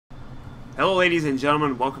Hello ladies and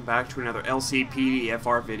gentlemen, welcome back to another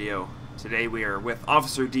LCPDFR video. Today we are with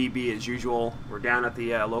Officer DB as usual. We're down at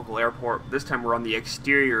the local airport. This time we're on the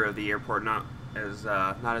exterior of the airport, not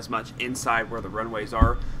as much inside where the runways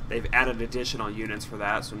are. They've added additional units for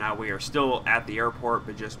that, so now we are still at the airport,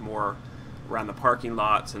 but just more around the parking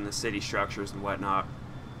lots and the city structures and whatnot.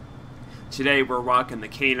 Today we're rocking the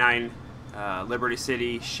K9 Liberty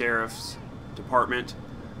City Sheriff's Department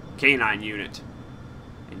K9 unit.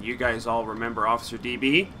 And you guys all remember Officer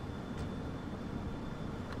DB?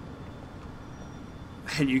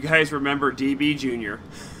 And you guys remember DB Jr.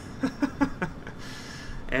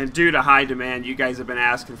 And due to high demand, you guys have been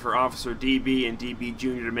asking for Officer DB and DB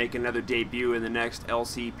Jr. to make another debut in the next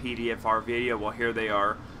LCPDFR video. Well, here they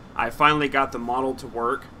are. I finally got the model to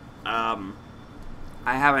work. I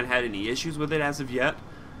haven't had any issues with it as of yet.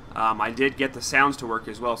 I did get the sounds to work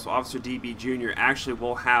as well, so Officer DB Jr. actually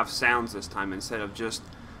will have sounds this time instead of just,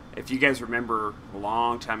 if you guys remember a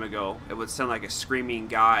long time ago, it would sound like a screaming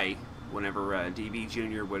guy whenever DB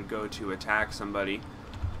Jr. would go to attack somebody.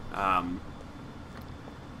 Alright,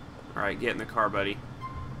 get in the car, buddy.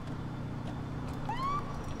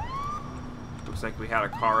 Looks like we had a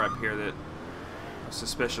car up here, that a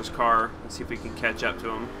suspicious car. Let's see if we can catch up to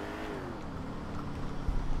him.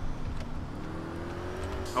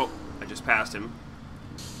 Oh, I just passed him.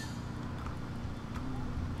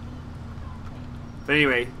 But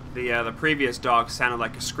anyway, the previous dog sounded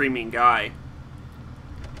like a screaming guy.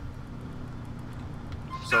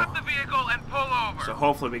 Stop the vehicle and pull over. So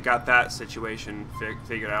hopefully we got that situation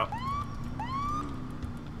figured out.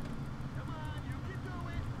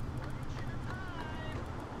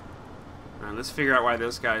 Alright, let's figure out why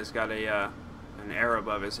this guy's got an arrow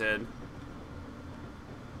above his head.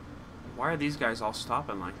 Why are these guys all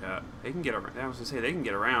stopping like that? They can get around. I was gonna say they can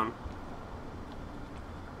get around.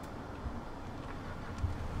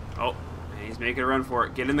 Oh, and he's making a run for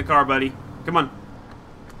it. Get in the car, buddy. Come on.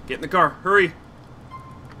 Get in the car. Hurry.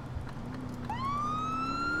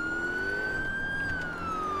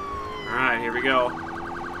 Alright, here we go.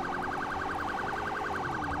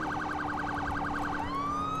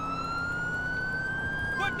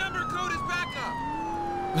 What number code is backup?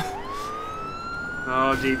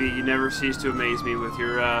 Oh, DB, you never cease to amaze me with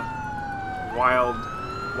your wild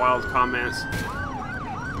comments.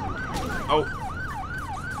 Oh.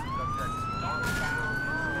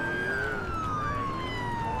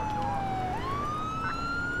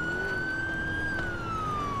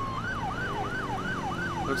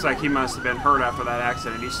 Looks like he must have been hurt after that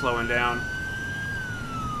accident. He's slowing down.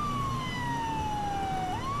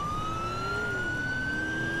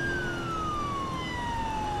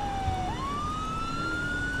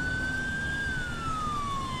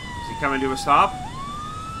 Is he coming to a stop?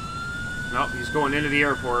 Nope, he's going into the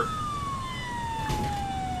airport.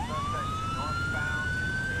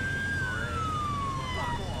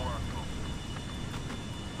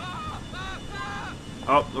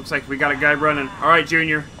 Oh, looks like we got a guy running. All right,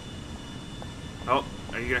 Junior. Oh,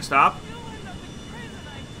 are you gonna stop?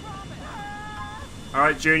 All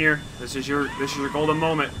right, Junior. This is your golden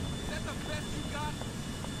moment.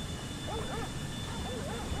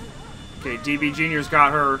 Okay, DB Junior's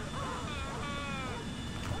got her.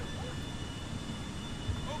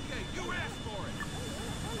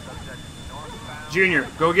 Junior,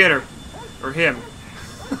 go get her, or him.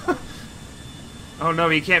 Oh no,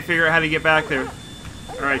 he can't figure out how to get back there.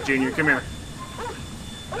 Alright, Junior, come here.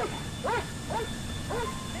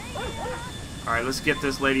 Alright, let's get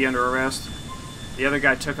this lady under arrest. The other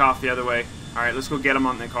guy took off the other way. Alright, let's go get him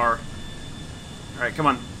on the car. Alright, come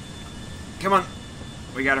on. Come on.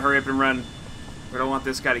 We gotta hurry up and run. We don't want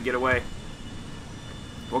this guy to get away.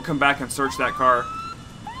 We'll come back and search that car.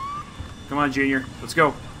 Come on, Junior. Let's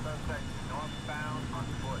go.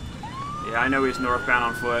 Yeah, I know he's northbound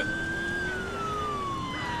on foot.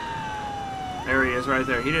 There he is right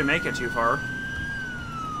there. He didn't make it too far.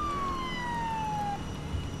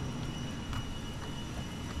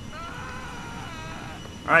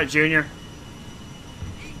 Alright, Junior.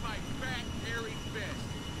 Eat my fat, hairy fist.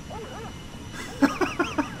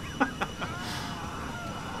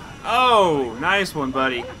 Oh, nice one,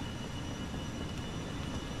 buddy.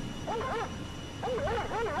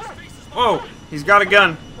 Whoa, he's got a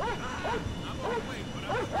gun.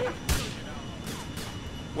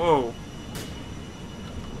 Whoa.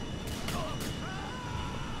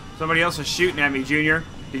 Somebody else is shooting at me, Junior.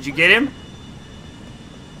 Did you get him?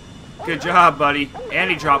 Good job, buddy.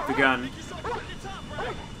 And he dropped the gun.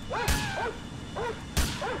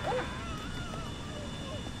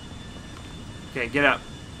 Okay, get up.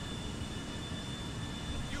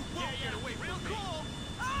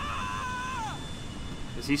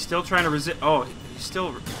 Is he still trying to resist? Oh, he's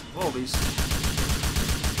still... Oh, these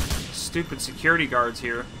stupid security guards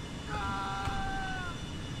here. Hey,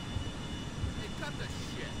 cut the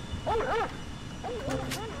shit.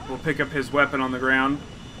 We'll pick up his weapon on the ground.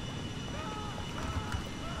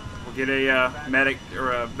 We'll get a medic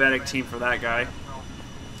or a medic team for that guy.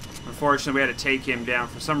 Unfortunately, we had to take him down.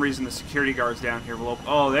 For some reason, the security guards down here will...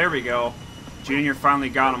 Oh, there we go. Junior finally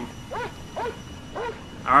got him.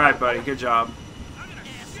 All right, buddy. Good job.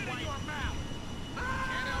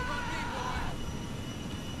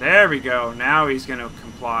 There we go. Now he's going to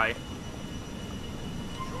comply.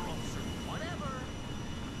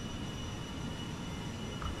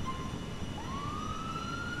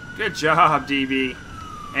 Good job, DB.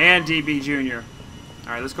 And DB Junior.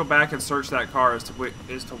 All right, let's go back and search that car as to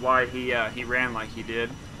why he ran like he did.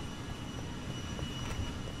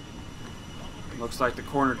 Looks like the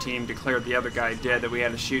corner team declared the other guy dead that we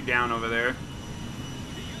had to shoot down over there.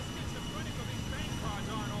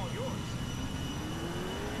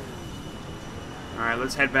 Alright,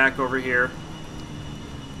 let's head back over here.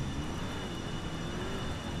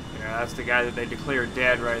 Yeah, that's the guy that they declared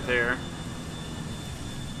dead right there.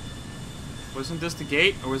 Wasn't this the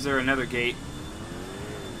gate, or was there another gate?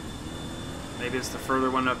 Maybe it's the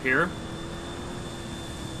further one up here.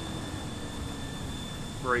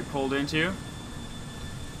 Where he pulled into.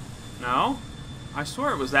 No? I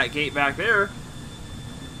swear it was that gate back there.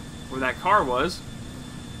 Where that car was.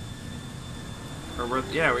 Or where,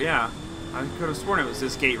 yeah. I could have sworn it was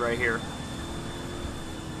this gate right here.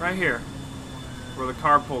 Right here. Where the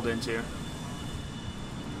car pulled into.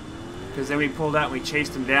 Because then we pulled out and we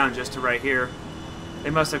chased him down just to right here. They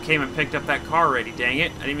must have came and picked up that car already, dang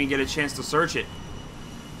it. I didn't even get a chance to search it.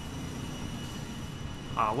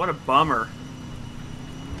 Aw, what a bummer.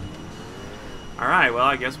 Alright, well,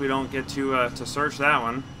 I guess we don't get to search that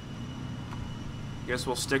one. Guess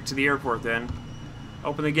we'll stick to the airport then.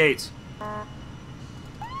 Open the gates.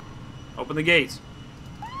 Open the gates.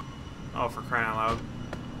 Oh, for crying out loud.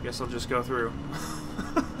 Guess I'll just go through.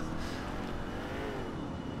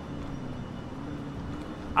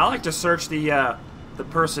 I like to search the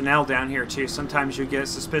personnel down here too. Sometimes you get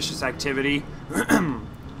suspicious activity.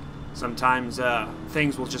 Sometimes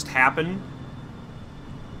things will just happen.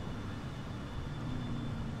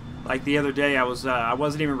 Like the other day, I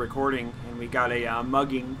wasn't even recording, and we got a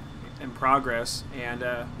mugging in progress, and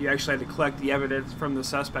you actually had to collect the evidence from the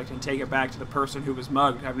suspect and take it back to the person who was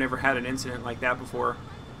mugged. I've never had an incident like that before.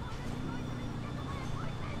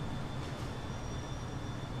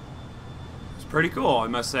 It's pretty cool, I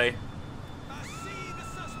must say. I see the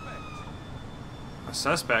suspect. A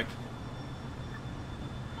suspect?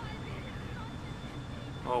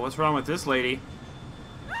 Oh, what's wrong with this lady?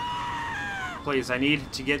 Please, I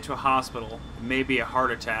need to get to a hospital. Maybe a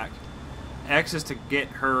heart attack. X is to get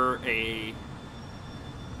her a...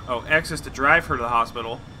 Oh, X is to drive her to the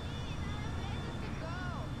hospital.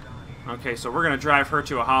 Okay, so we're going to drive her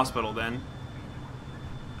to a hospital then.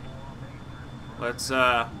 Let's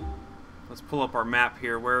pull up our map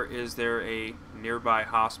here. Where is there a nearby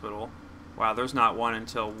hospital? Wow, there's not one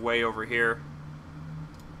until way over here.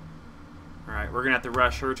 Alright, we're going to have to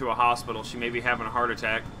rush her to a hospital. She may be having a heart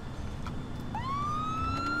attack.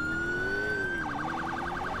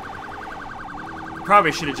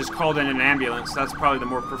 Probably should have just called in an ambulance. That's probably the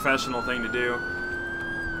more professional thing to do.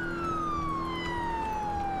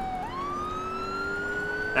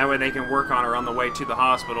 That way they can work on her on the way to the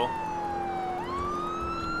hospital.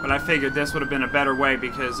 But I figured this would have been a better way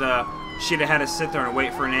because she'd have had to sit there and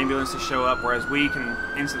wait for an ambulance to show up, whereas we can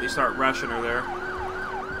instantly start rushing her there.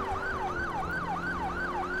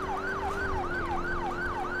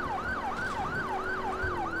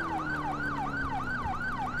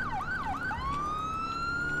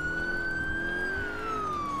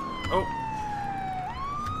 Oh.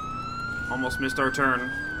 Almost missed our turn.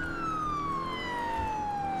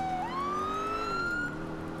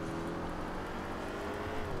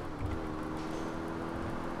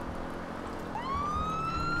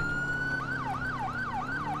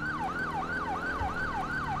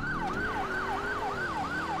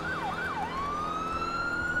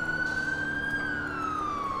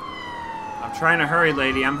 I'm trying to hurry,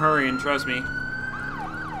 lady. I'm hurrying, trust me.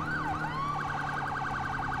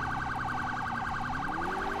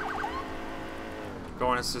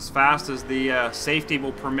 Going as fast as the safety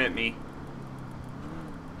will permit me.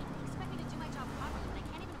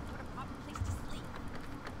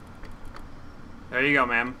 There you go,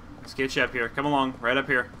 ma'am. Let's get you up here. Come along, right up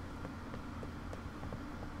here.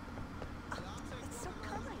 It's so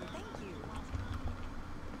kind, thank you.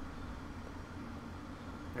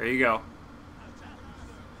 There you go.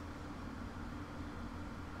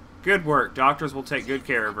 Good work. Doctors will take good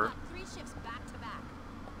care of her. 3 shifts back to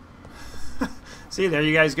back. See, there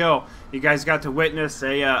you guys go. You guys got to witness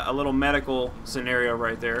a little medical scenario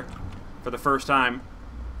right there for the first time.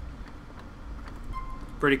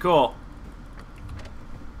 Pretty cool.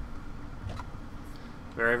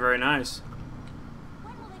 Very, very nice.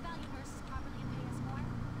 When will they value nurses properly and pay us more?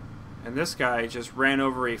 And this guy just ran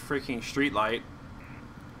over a freaking street light.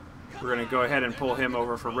 We're going to go ahead and pull him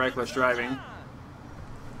over for reckless driving.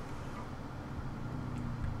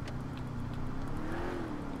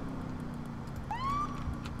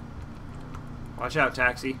 Watch out,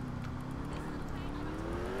 taxi.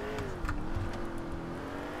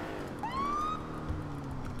 Are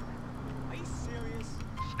you serious?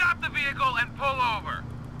 Stop the vehicle and pull over.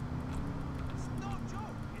 It's no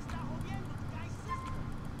joke. Está jodiendo the guy's sister.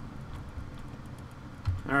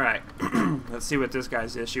 Alright. Let's see what this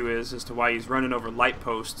guy's issue is as to why he's running over light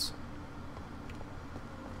posts.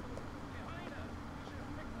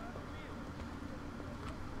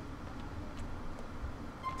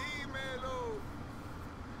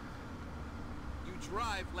 You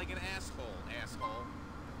drive like an asshole. Hey,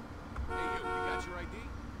 you got your ID?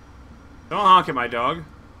 Don't honk at my dog.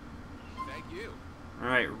 Thank you.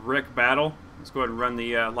 Alright, Rick Battle. Let's go ahead and run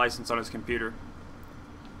the license on his computer.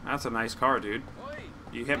 That's a nice car, dude.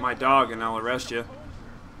 You hit my dog and I'll arrest you.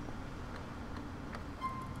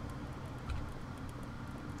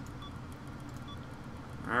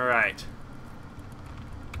 Alright.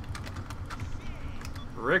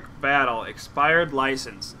 Rick Battle, expired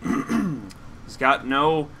license. He's got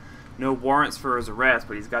no warrants for his arrest,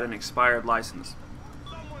 but he's got an expired license.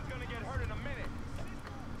 Someone's gonna get hurt in a minute.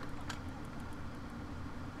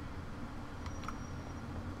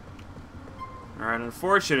 Alright,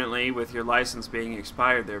 unfortunately, with your license being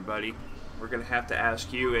expired there, buddy, we're going to have to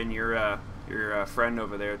ask you and your friend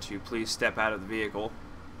over there to please step out of the vehicle.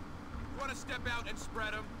 You wanna step out and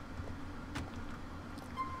spread them?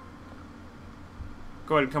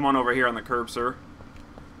 Go ahead and come on over here on the curb, sir.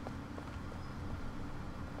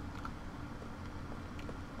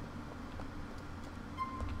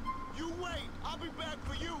 You wait. I'll be back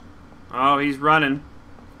for you. Oh, he's running.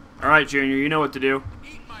 Alright, Junior, you know what to do.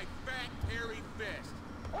 Eat my fat, hairy fist.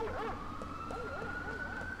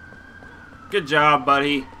 Good job,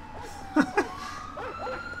 buddy.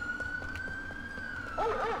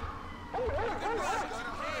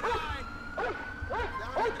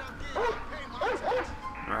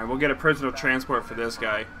 Alright, we'll get a personal transport for this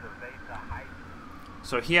guy.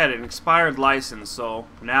 So he had an expired license, so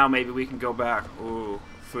now maybe we can go back. Ooh,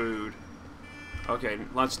 food. Okay,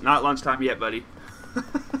 lunch, not lunchtime yet, buddy.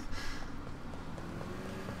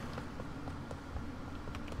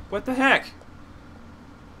 What the heck?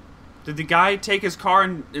 Did the guy take his car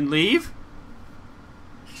and leave?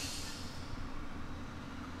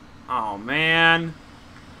 Oh, man.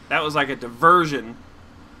 That was like a diversion.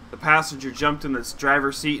 The passenger jumped in the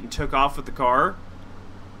driver's seat and took off with the car.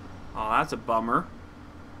 Oh, that's a bummer.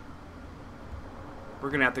 We're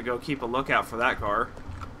going to have to go keep a lookout for that car.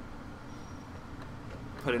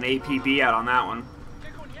 Put an APB out on that one.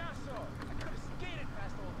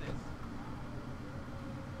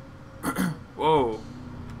 Whoa.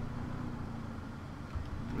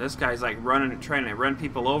 This guy's like trying to run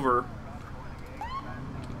people over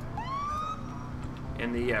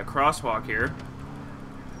in the crosswalk here.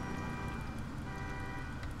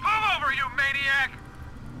 Pull over, you maniac!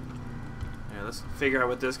 Yeah, let's figure out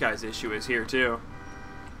what this guy's issue is here too.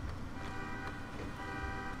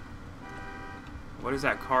 What is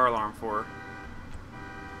that car alarm for?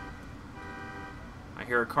 I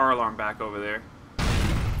hear a car alarm back over there.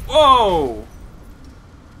 Whoa!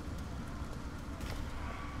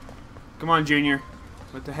 Come on, Junior.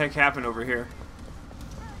 What the heck happened over here?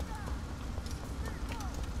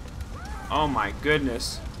 Oh my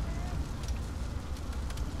goodness.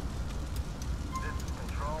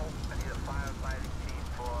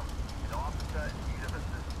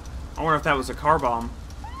 I wonder if that was a car bomb.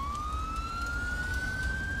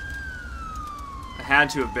 It had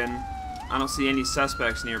to have been. I don't see any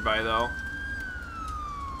suspects nearby though.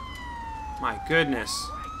 My goodness.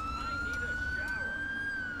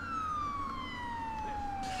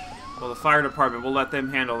 Well, the fire department, we'll let them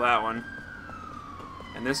handle that one.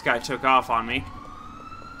 And this guy took off on me.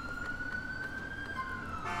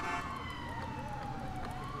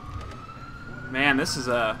 Man, this is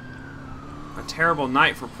a terrible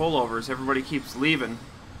night for pullovers. Everybody keeps leaving.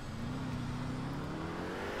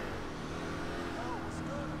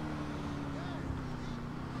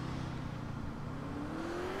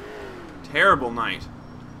 Terrible night.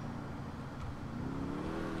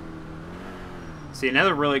 See,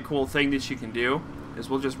 another really cool thing that you can do is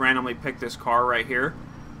we'll just randomly pick this car right here,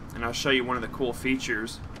 and I'll show you one of the cool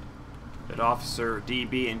features that Officer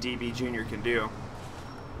DB and DB Jr. can do.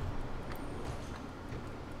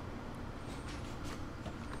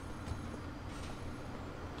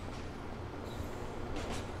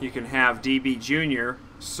 You can have DB Jr.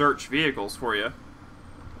 search vehicles for you.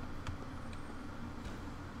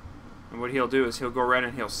 And what he'll do is he'll go around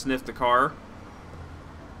and he'll sniff the car.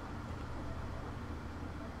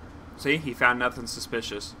 See, he found nothing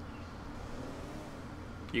suspicious.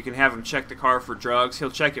 You can have him check the car for drugs. He'll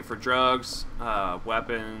check it for drugs,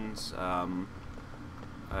 weapons,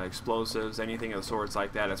 explosives, anything of the sorts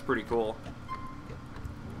like that. It's pretty cool.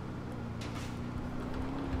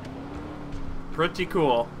 Pretty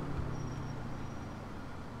cool.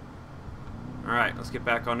 Alright, let's get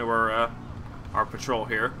back onto our patrol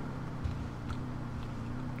here.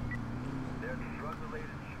 There's a drug-related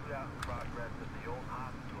shootout in progress at the old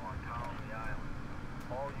hospital on Colony Island.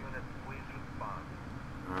 All units, please respond.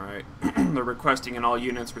 Alright. They're requesting an all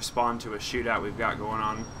units respond to a shootout we've got going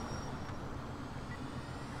on.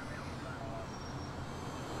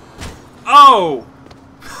 Oh!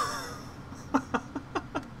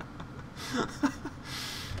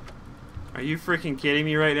 Are you freaking kidding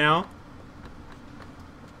me right now?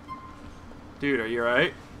 Dude, are you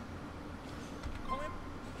alright?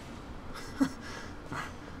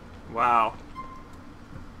 Wow.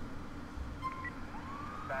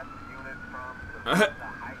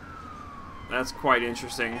 That's quite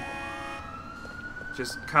interesting.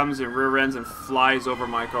 Just comes and rear ends and flies over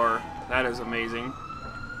my car. That is amazing.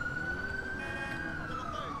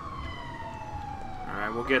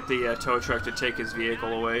 Alright, we'll get the tow truck to take his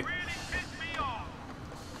vehicle away.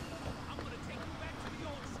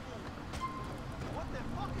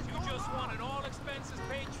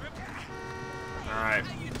 Alright.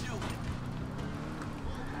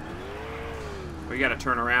 We gotta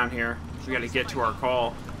turn around here. We gotta get to our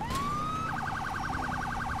call.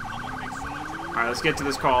 Alright, let's get to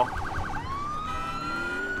this call.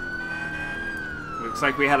 Looks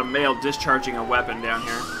like we had a male discharging a weapon down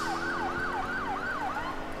here.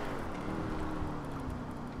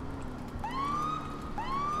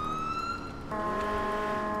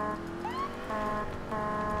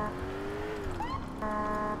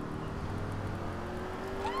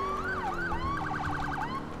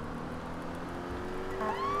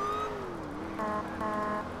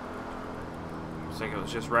 Looks like it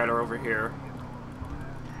was just right over here.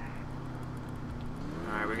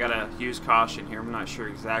 Alright, we gotta use caution here. I'm not sure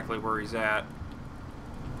exactly where he's at.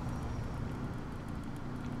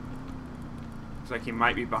 Looks like he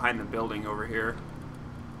might be behind the building over here.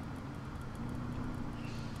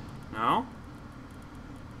 No?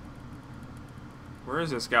 Where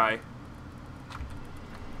is this guy?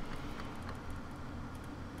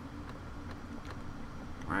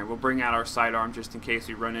 Alright, we'll bring out our sidearm just in case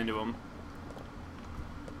we run into him.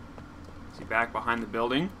 Is he back behind the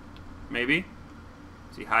building? Maybe?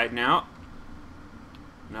 Is he hiding out?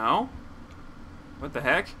 No? What the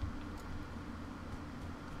heck?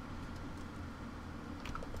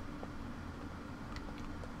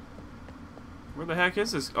 Where the heck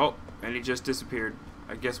is this? Oh, and he just disappeared.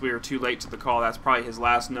 I guess we were too late to the call. That's probably his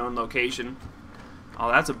last known location.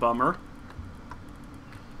 Oh, that's a bummer.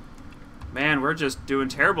 Man, we're just doing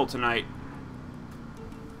terrible tonight.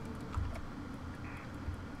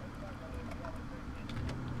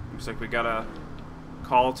 Looks like we got a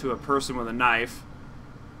call to a person with a knife.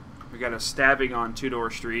 We got a stabbing on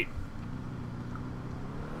Two-Door Street.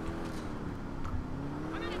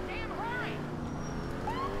 I'm in a damn hurry.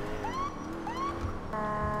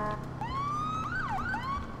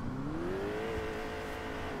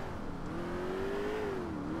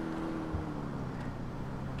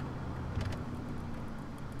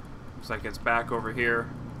 Looks like it's back over here.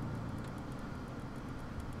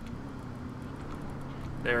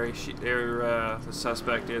 There, the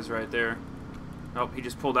suspect is right there. Oh, he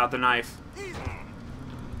just pulled out the knife.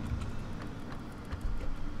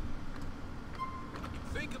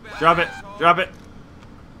 Drop it! Drop it!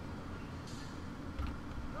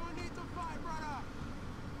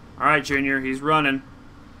 Alright, Junior, he's running.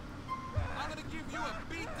 I'm gonna give you a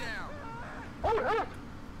beatdown.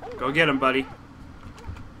 Go get him, buddy.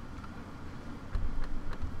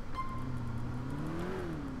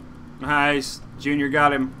 Nice. Junior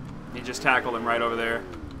got him. He just tackled him right over there.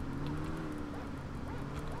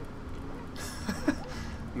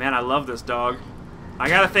 Man, I love this dog. I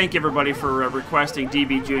gotta thank everybody for requesting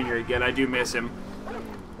DB Jr. again. I do miss him.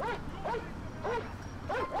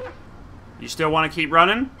 You still want to keep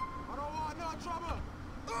running?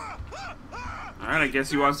 Alright, I guess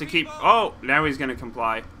he wants to keep... Oh, now he's gonna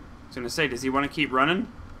comply. was gonna say, does he want to keep running?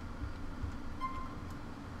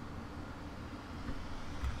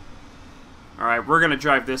 Alright, we're gonna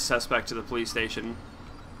drive this suspect to the police station.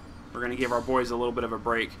 We're gonna give our boys a little bit of a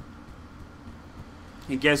break.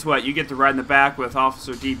 And guess what? You get to ride in the back with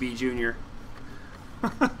Officer DB Jr.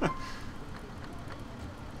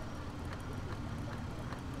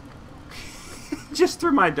 Just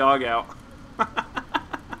threw my dog out.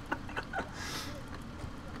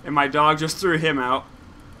 And my dog just threw him out.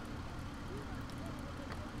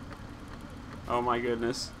 Oh my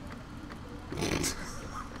goodness.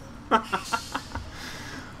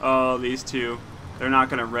 Oh, these two. They're not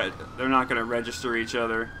gonna register each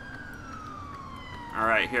other. All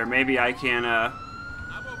right, here. Maybe I can. I'm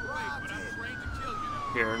overweight, but I'm trained to kill, you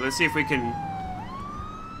know. Here, let's see if we can.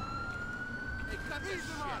 Hey, cut this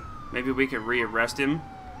shit. Maybe we can rearrest him.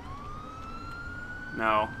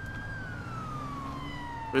 No.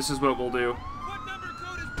 This is what we'll do. What number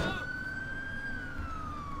code is blue?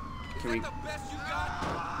 Is Can we? that the best you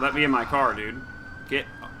got? Let me in my car, dude. Get.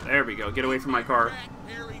 There we go. Get away from my car. Fat,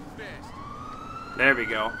 hairy fist. There we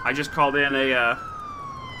go. I just called in a.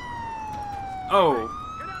 Oh.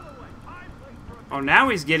 Oh, now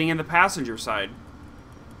he's getting in the passenger side.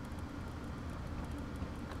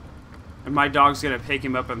 And my dog's gonna pick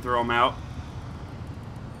him up and throw him out.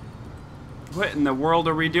 What in the world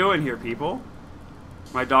are we doing here, people?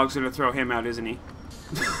 My dog's gonna throw him out, isn't he?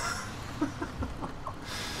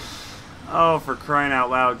 Oh, for crying out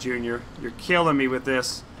loud, Junior. You're killing me with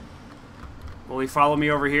this. Will he follow me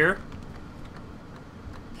over here?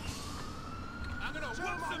 I'm gonna whoop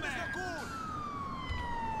some ass.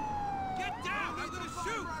 Get down! I'm gonna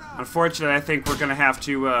shoot! Unfortunately, I think we're gonna have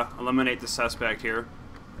to eliminate the suspect here.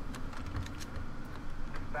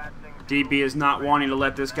 DB is not wanting to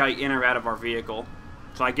let this guy in or out of our vehicle.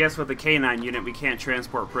 So I guess with the K9 unit, we can't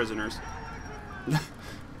transport prisoners.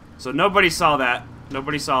 So nobody saw that.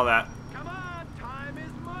 Nobody saw that. Come on, time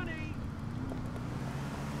is money.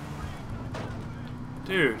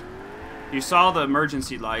 Dude, you saw the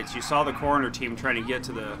emergency lights. You saw the coroner team trying to get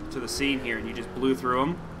to the scene here, and you just blew through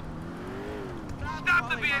them. Stop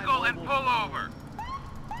the vehicle and pull over.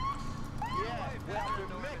 Yeah, well,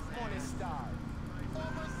 the next money star.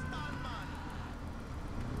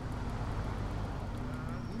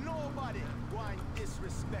 Nobody want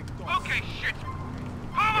disrespect us. Okay, shit. Pull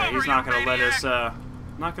Yeah, over, he's not you gonna let maniac. us.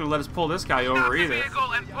 Not gonna let us pull this guy Stop over the either.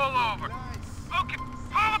 vehicle and pull over. Okay,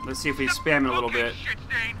 pull. Let's see if he's spamming a little Okay, bit. shit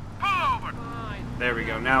stain. Pull over. There we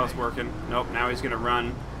go. Now it's working. Nope. Now he's gonna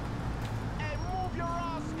run. Hey, move your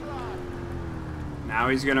ass, Clark. Now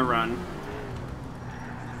he's gonna run.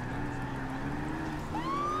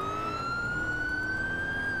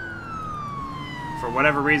 For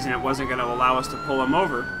whatever reason, it wasn't gonna allow us to pull him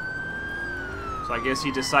over. So I guess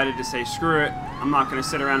he decided to say, screw it. I'm not gonna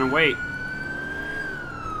sit around and wait.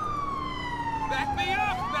 Back me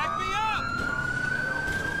up! Back me up!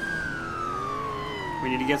 We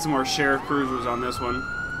need to get some more sheriff cruisers on this one.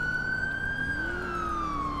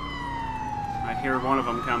 I hear one of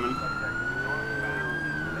them coming.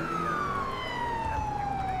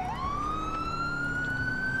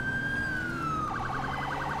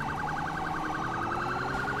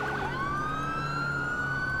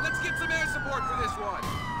 Let's get some air support for this one.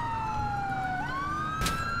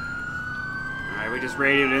 Alright, we just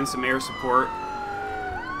radioed in some air support.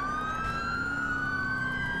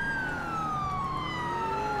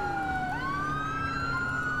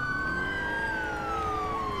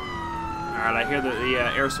 Alright, I hear the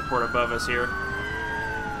air support above us here.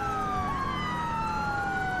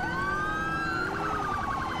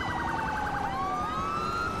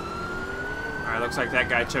 Alright, looks like that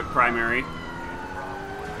guy took primary.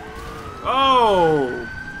 Oh!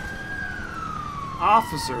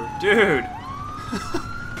 Officer, dude!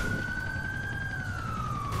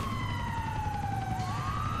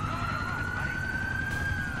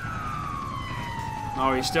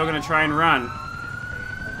 Oh, he's still gonna try and run.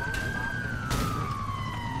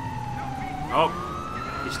 Oh,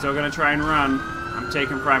 he's still gonna try and run. I'm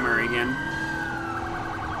taking primary again.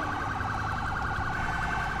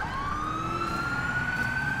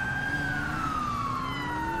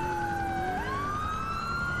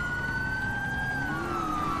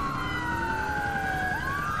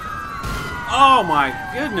 Oh my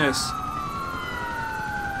goodness!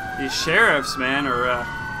 These sheriffs, man, are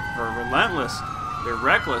relentless. They're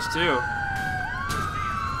reckless too.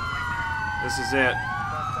 This is it.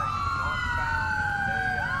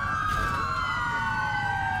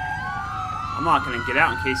 I'm not gonna get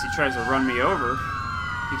out in case he tries to run me over.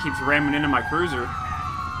 He keeps ramming into my cruiser.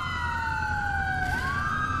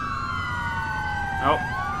 Oh,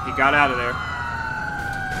 he got out of there.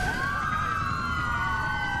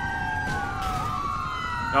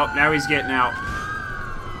 Oh, now he's getting out.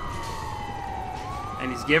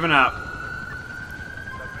 And he's giving up.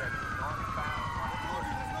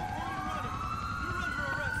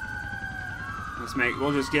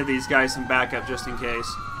 We'll just give these guys some backup just in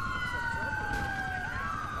case.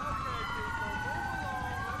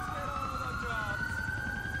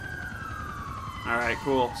 Alright,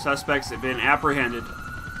 cool. Suspects have been apprehended.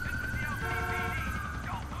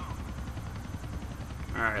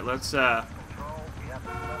 Alright, let's have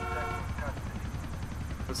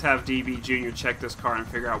DB Jr. check this car and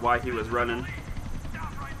figure out why he was running.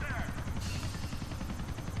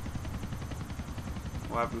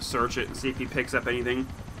 We'll have him search it and see if he picks up anything.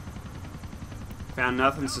 Found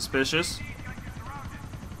nothing suspicious.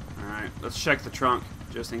 Alright, let's check the trunk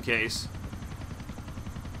just in case.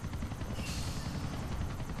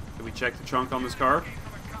 Did we check the trunk on this car?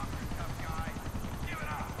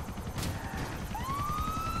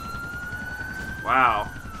 Wow,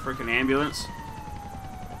 freaking ambulance.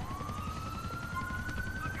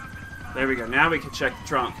 There we go, now we can check the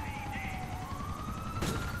trunk.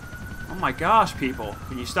 Oh my gosh, people.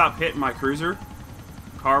 Can you stop hitting my cruiser?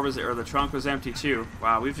 The trunk was empty too.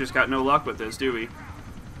 Wow, we've just got no luck with this, do we?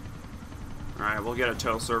 Alright, we'll get a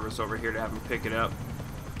tow service over here to have him pick it up.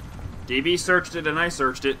 DB searched it and I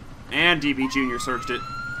searched it. And DB Jr. searched it.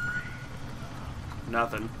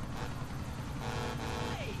 Nothing.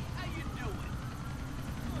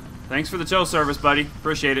 Thanks for the tow service, buddy.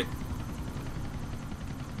 Appreciate it.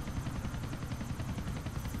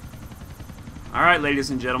 Alright, ladies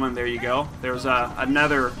and gentlemen, there you go. There's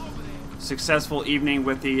another successful evening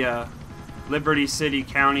with the Liberty City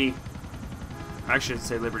County, I shouldn't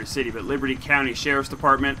say Liberty City, but Liberty County Sheriff's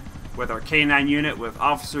Department with our K9 unit with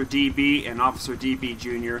Officer DB and Officer DB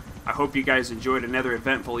Jr. I hope you guys enjoyed another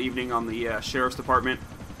eventful evening on the Sheriff's Department.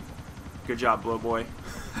 Good job, Blowboy.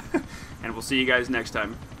 And we'll see you guys next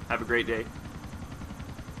time. Have a great day.